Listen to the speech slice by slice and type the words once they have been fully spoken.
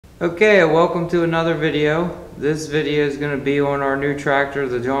Okay, welcome to another video. This video is going to be on our new tractor,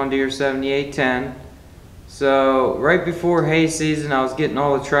 the John Deere 7810. So right before hay season, I was getting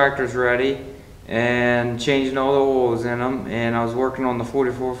all the tractors ready and changing all the oils in them, and I was working on the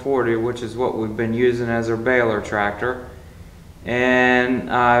 4440, which is what we've been using as our baler tractor.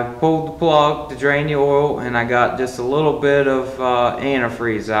 And I pulled the plug to drain the oil, and I got just a little bit of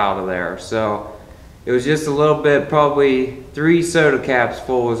antifreeze out of there. So it was just a little bit, probably 3 soda caps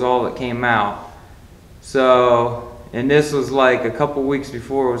full is all that came out. So, and this was like a couple weeks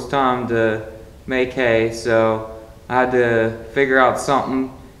before it was time to make hay, so I had to figure out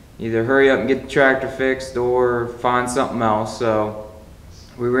something, either hurry up and get the tractor fixed or find something else. So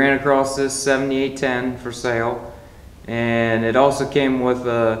we ran across this 7810 for sale, and it also came with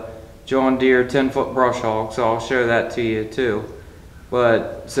a John Deere 10-foot brush hog, so I'll show that to you too.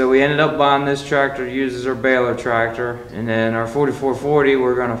 But so we ended up buying this tractor to use as our baler tractor, and then our 4440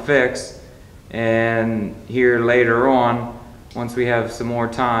 we're going to fix, and here later on once we have some more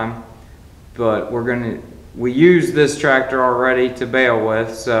time. But we use this tractor already to bale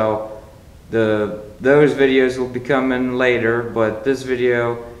with, so those videos will be coming later. But this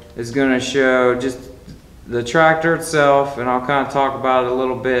video is going to show just the tractor itself, and I'll kind of talk about it a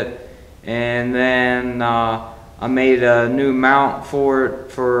little bit, and then I made a new mount for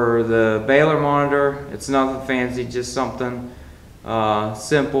it for the baler monitor. It's nothing fancy, just something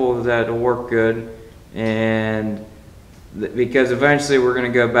simple that'll work good, and because eventually we're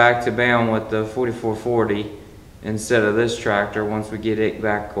going to go back to baling with the 4440 instead of this tractor once we get it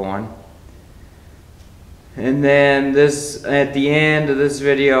back going. And then this, at the end of this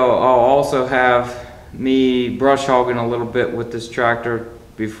video, I'll also have me brush hogging a little bit with this tractor,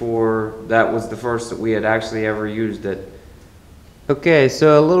 before that was the first that we had actually ever used it. Okay,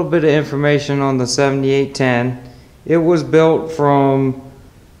 so a little bit of information on the 7810. It was built from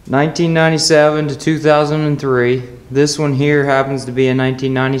 1997 to 2003. This one here happens to be a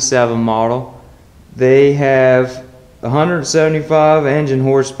 1997 model. They have 175 engine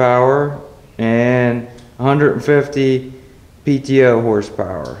horsepower and 150 PTO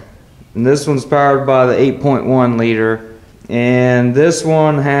horsepower. And this one's powered by the 8.1 liter. And this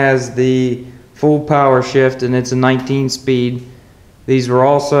one has the full power shift, and it's a 19 speed. These were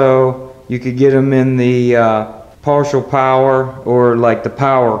also, you could get them in the partial power or like the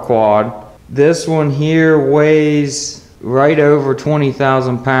power quad. This one here weighs right over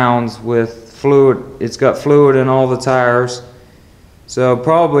 20,000 pounds with fluid. It's got fluid in all the tires. So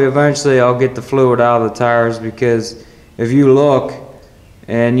probably eventually I'll get the fluid out of the tires, because if you look,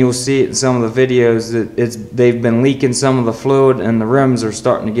 and you'll see it in some of the videos, that they've been leaking some of the fluid, and the rims are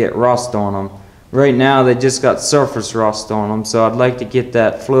starting to get rust on them. Right now they just got surface rust on them, so I'd like to get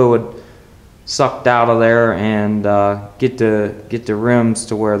that fluid sucked out of there and get the rims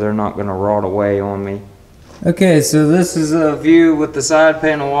to where they're not going to rot away on me. Okay, so this is a view with the side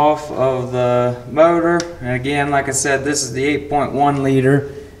panel off of the motor. And again, like I said, this is the 8.1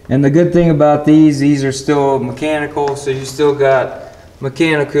 liter. And the good thing about these are still mechanical, so you still got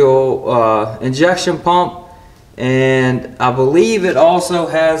mechanical injection pump, and I believe it also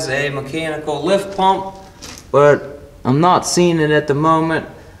has a mechanical lift pump, but I'm not seeing it at the moment.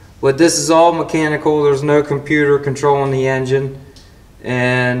 But this is all mechanical. There's no computer controlling the engine,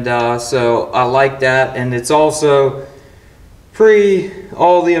 and so I like that. And it's also pre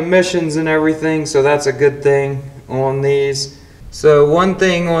all the emissions and everything, so that's a good thing on these. So one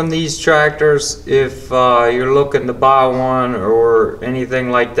thing on these tractors, if you're looking to buy one or anything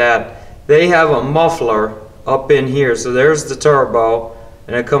like that, they have a muffler up in here. So there's the turbo,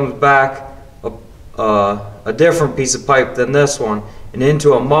 and it comes back a different piece of pipe than this one, and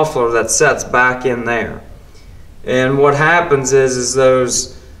into a muffler that sets back in there. And what happens is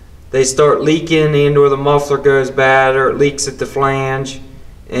those, they start leaking, and or the muffler goes bad, or it leaks at the flange,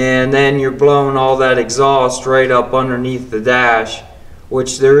 and then you're blowing all that exhaust right up underneath the dash,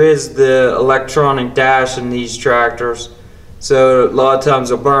 which there is the electronic dash in these tractors, so a lot of times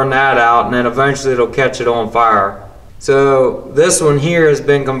they'll burn that out, and then eventually it'll catch it on fire. So this one here has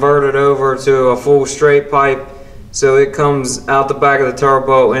been converted over to a full straight pipe, so it comes out the back of the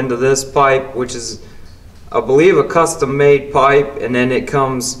turbo into this pipe, which is, I believe, a custom made pipe, and then it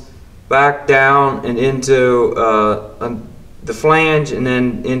comes back down and into the flange, and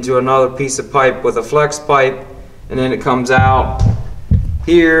then into another piece of pipe with a flex pipe, and then it comes out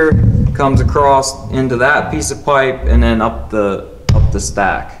here, comes across into that piece of pipe, and then up the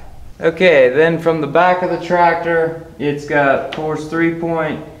stack. Okay, then from the back of the tractor, it's got force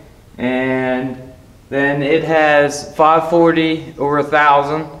 3-point, and then it has 540 or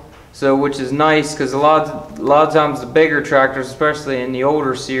 1000 So which is nice because a lot of times the bigger tractors, especially in the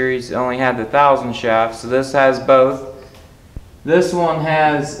older series, only had the 1000 shaft. So this has both. This one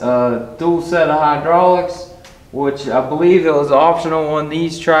has a dual set of hydraulics, which I believe it was optional on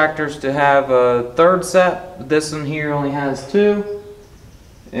these tractors to have a third set. This one here only has 2.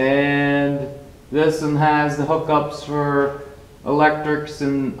 And this one has the hookups for electrics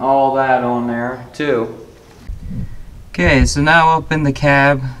and all that on there too. Okay, so now up in the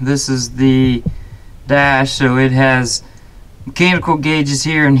cab, this is the dash, so it has mechanical gauges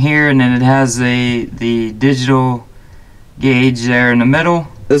here and here, and then it has the digital gauge there in the middle.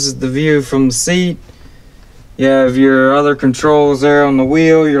 This is the view from the seat. You have your other controls there on the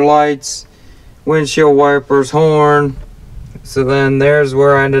wheel, your lights, windshield wipers, horn. So then there's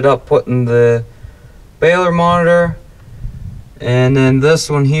where I ended up putting the baler monitor. And then this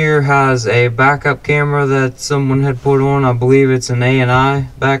one here has a backup camera that someone had put on. I believe it's an A&I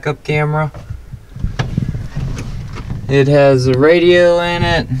backup camera. It has a radio in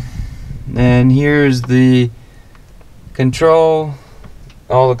it. And here's the control,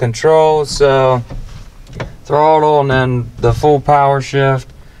 all the controls. So throttle and then the full power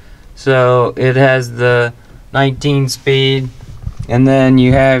shift. So it has the 19 speed. And then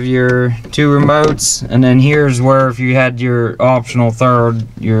you have your 2 remotes, and then here's where if you had your optional third,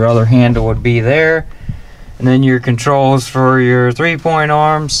 your other handle would be there. And then your controls for your 3-point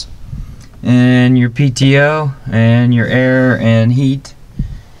arms, and your PTO, and your air and heat.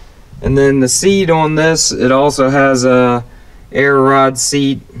 And then the seat on this, it also has a air rod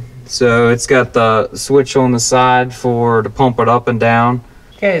seat, so it's got the switch on the side to pump it up and down.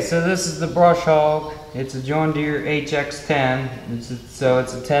 Okay, so this is the brush hog. It's a John Deere HX10, so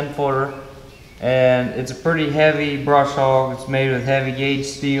it's a 10-footer, and it's a pretty heavy brush hog. It's made with heavy gauge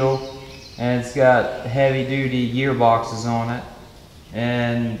steel, and it's got heavy-duty gearboxes on it.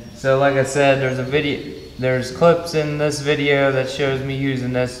 And so, like I said, there's clips in this video that shows me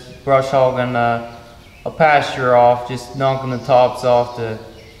using this brush hog and a pasture off, just knocking the tops off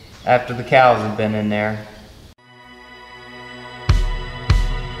after the cows have been in there.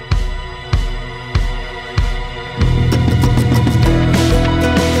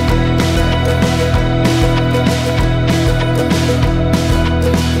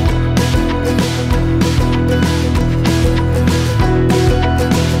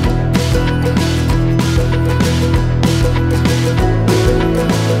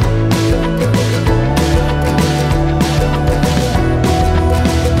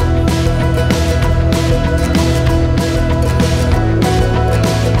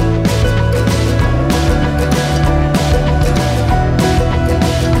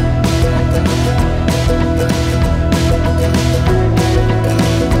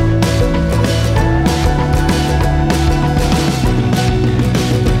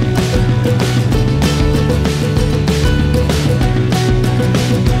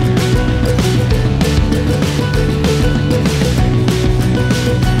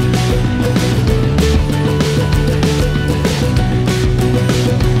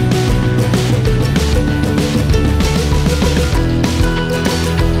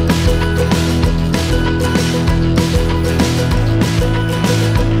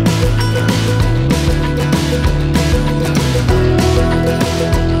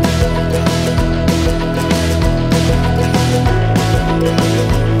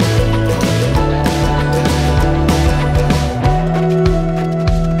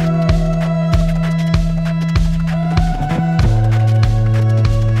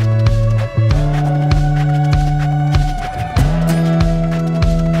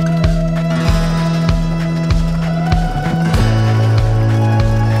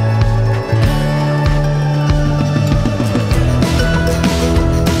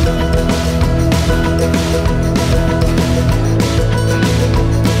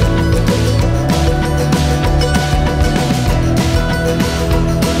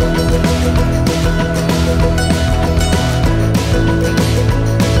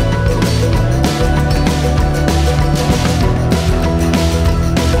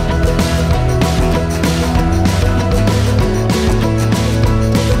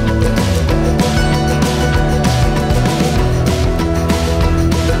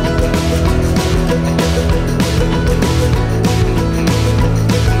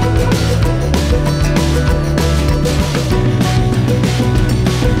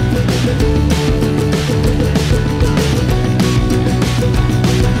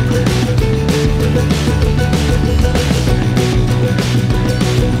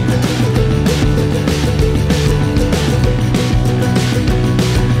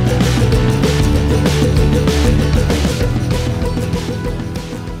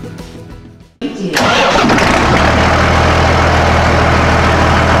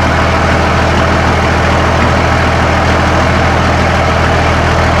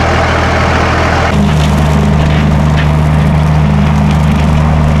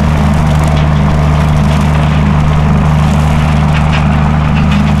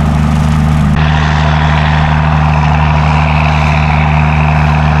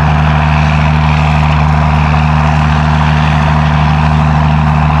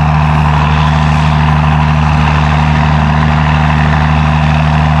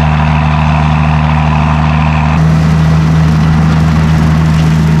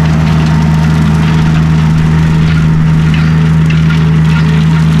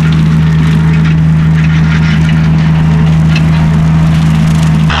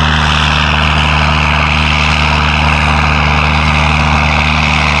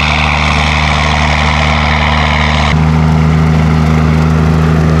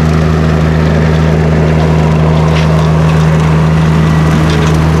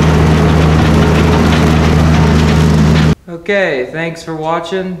 Okay, thanks for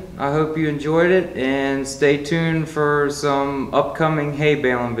watching. I hope you enjoyed it, and stay tuned for some upcoming hay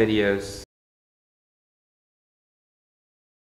baling videos.